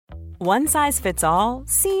One size fits all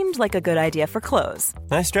seemed like a good idea for clothes.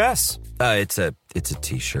 Nice dress. It's a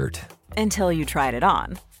t-shirt. Until you tried it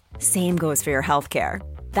on. Same goes for your healthcare.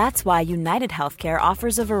 That's why United Healthcare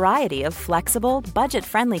offers a variety of flexible,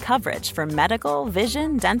 budget-friendly coverage for medical,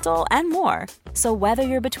 vision, dental, and more. So whether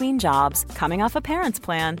you're between jobs, coming off a parent's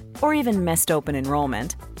plan, or even missed open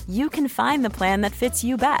enrollment, you can find the plan that fits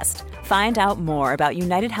you best. Find out more about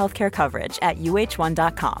United Healthcare coverage at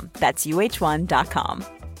uh1.com. That's uh1.com.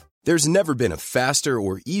 There's never been a faster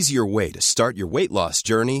or easier way to start your weight loss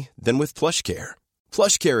journey than with PlushCare.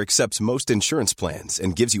 PlushCare accepts most insurance plans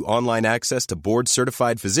and gives you online access to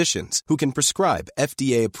board-certified physicians who can prescribe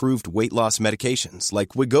FDA-approved weight loss medications like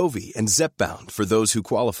Wegovy and Zepbound for those who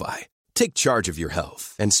qualify. Take charge of your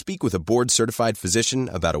health and speak with a board-certified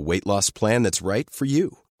physician about a weight loss plan that's right for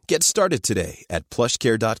you. Get started today at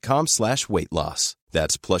plushcare.com/weight loss.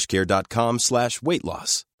 That's plushcare.com/weight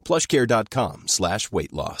loss.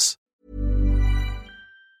 plushcare.com/weight loss.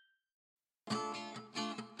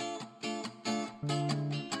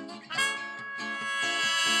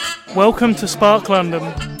 Welcome to Spark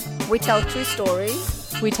London. We tell true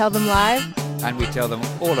stories. We tell them live. And we tell them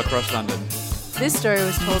all across London. This story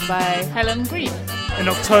was told by Helen Green In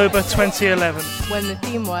October 2011. when the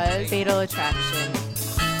theme was Fatal Attraction.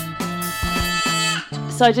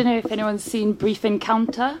 So I don't know if anyone's seen Brief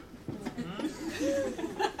Encounter,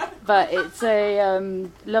 but it's a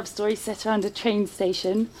love story set around a train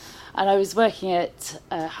station, and I was working at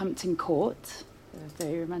Hampton Court, a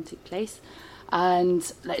very romantic place,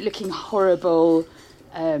 and like looking horrible,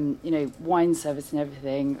 wine service and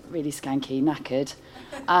everything, really skanky, knackered,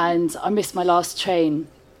 and I missed my last train,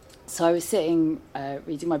 so I was sitting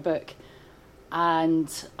reading my book, and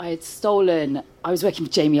I was working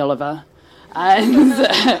for Jamie Oliver, and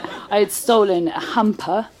I had stolen a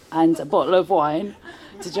hamper and a bottle of wine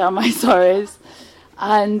to drown my sorrows.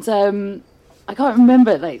 And I can't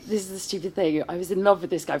remember, this is the stupid thing. I was in love with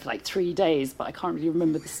this guy for 3 days, but I can't really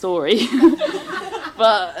remember the story.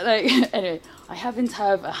 But anyway, I happened to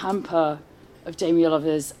have a hamper of Jamie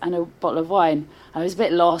Oliver's and a bottle of wine. I was a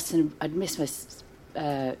bit lost and I'd missed my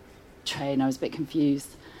train. I was a bit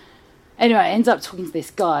confused. Anyway, I ended up talking to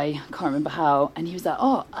this guy, I can't remember how, and he was like,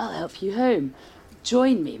 "Oh, I'll help you home.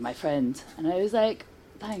 Join me, my friend." And I was like,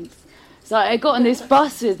 "Thanks." So I got on this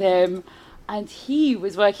bus with him, and he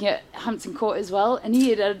was working at Hampton Court as well, and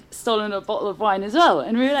he had stolen a bottle of wine as well.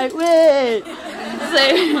 And we were like, "Wait!"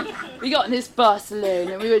 So we got on this bus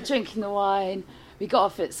alone, and we were drinking the wine. We got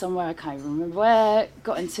off at somewhere, I can't even remember where,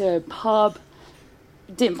 got into a pub,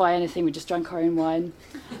 didn't buy anything, we just drank our own wine.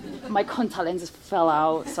 My contact lenses fell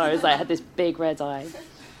out, so I had this big red eye.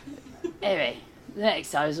 Anyway, the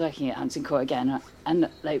next day I was working at Hampton Court again, and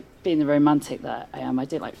being the romantic that I am, I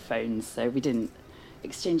didn't like phones, so we didn't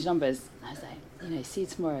exchange numbers. I was like, see you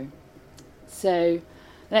tomorrow. So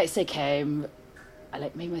the next day came,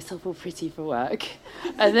 I made myself all pretty for work,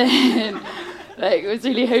 and then was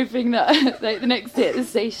really hoping that the next day at the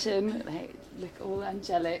station, look all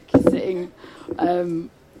angelic, sitting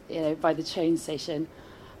by the train station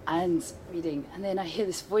and reading, and then I hear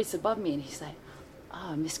this voice above me, and he's like,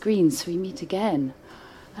 "Miss Green, so we meet again."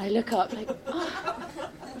 And I look up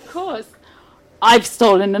of course, I've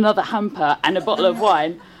stolen another hamper and a bottle of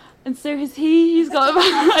wine, and so has he. He's got a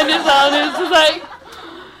bottle in his hand, and it's just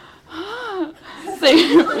So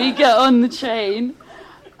we get on the train,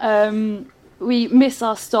 we miss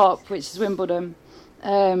our stop, which is Wimbledon,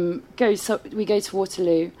 we go to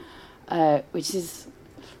Waterloo, which is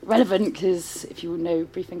relevant because if you know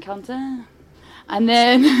Brief Encounter, and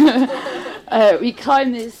then we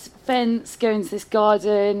climb this fence, go into this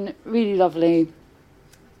garden, really lovely,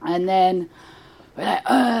 and then we're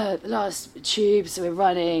the last tube, so we're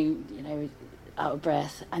running, out of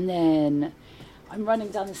breath, and then I'm running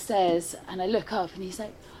down the stairs, and I look up, and he's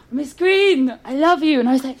like, "Miss Green, I love you," and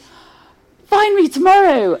I was like, "Find me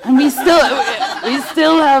tomorrow," and we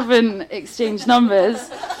still haven't exchanged numbers.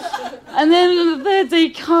 And then the third day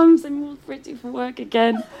comes, I'm all pretty for work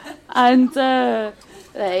again, and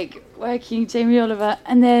working Jamie Oliver,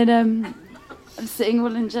 and then I'm sitting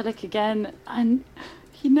all angelic again, and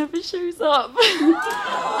he never shows up.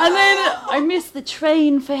 And then I missed the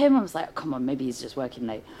train for him. I was like, "Come on, maybe he's just working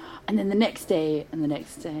late." And then the next day, and it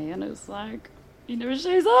was like, he never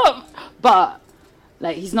shows up. But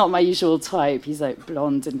he's not my usual type. He's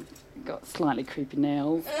blonde and got slightly creepy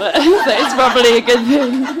nails, but so it's probably a good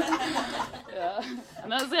thing. Yeah,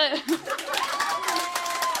 and that's it.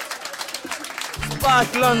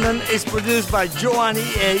 Spark London is produced by Joanne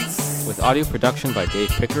Yates, with audio production by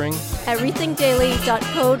Dave Pickering.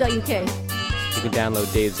 Everythingdaily.co.uk. You can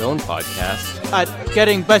download Dave's own podcast at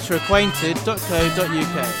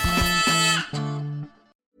gettingbetteracquainted.co.uk.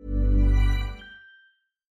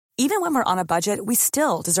 Even when we're on a budget, we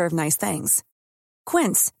still deserve nice things.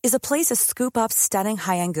 Quince is a place to scoop up stunning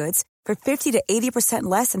high-end goods for 50 to 80%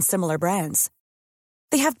 less than similar brands.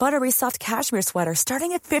 They have buttery soft cashmere sweaters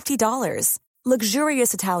starting at $50,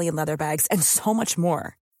 luxurious Italian leather bags, and so much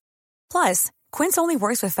more. Plus, Quince only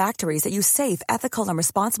works with factories that use safe, ethical, and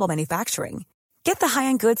responsible manufacturing. Get the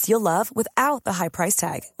high-end goods you'll love without the high price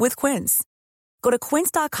tag with Quince. Go to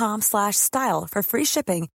quince.com/style for free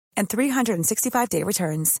shipping and 365-day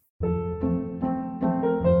returns.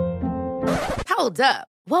 Hold up.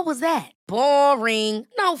 What was that? Boring.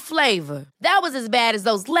 No flavor. That was as bad as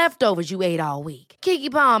those leftovers you ate all week. Keke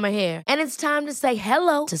Palmer here, and it's time to say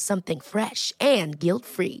hello to something fresh and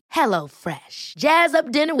guilt-free. Hello Fresh. Jazz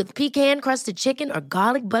up dinner with pecan-crusted chicken or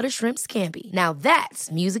garlic butter shrimp scampi. Now that's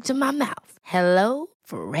music to my mouth. Hello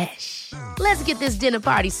Fresh. Let's get this dinner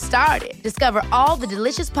party started. Discover all the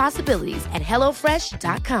delicious possibilities at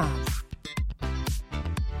HelloFresh.com.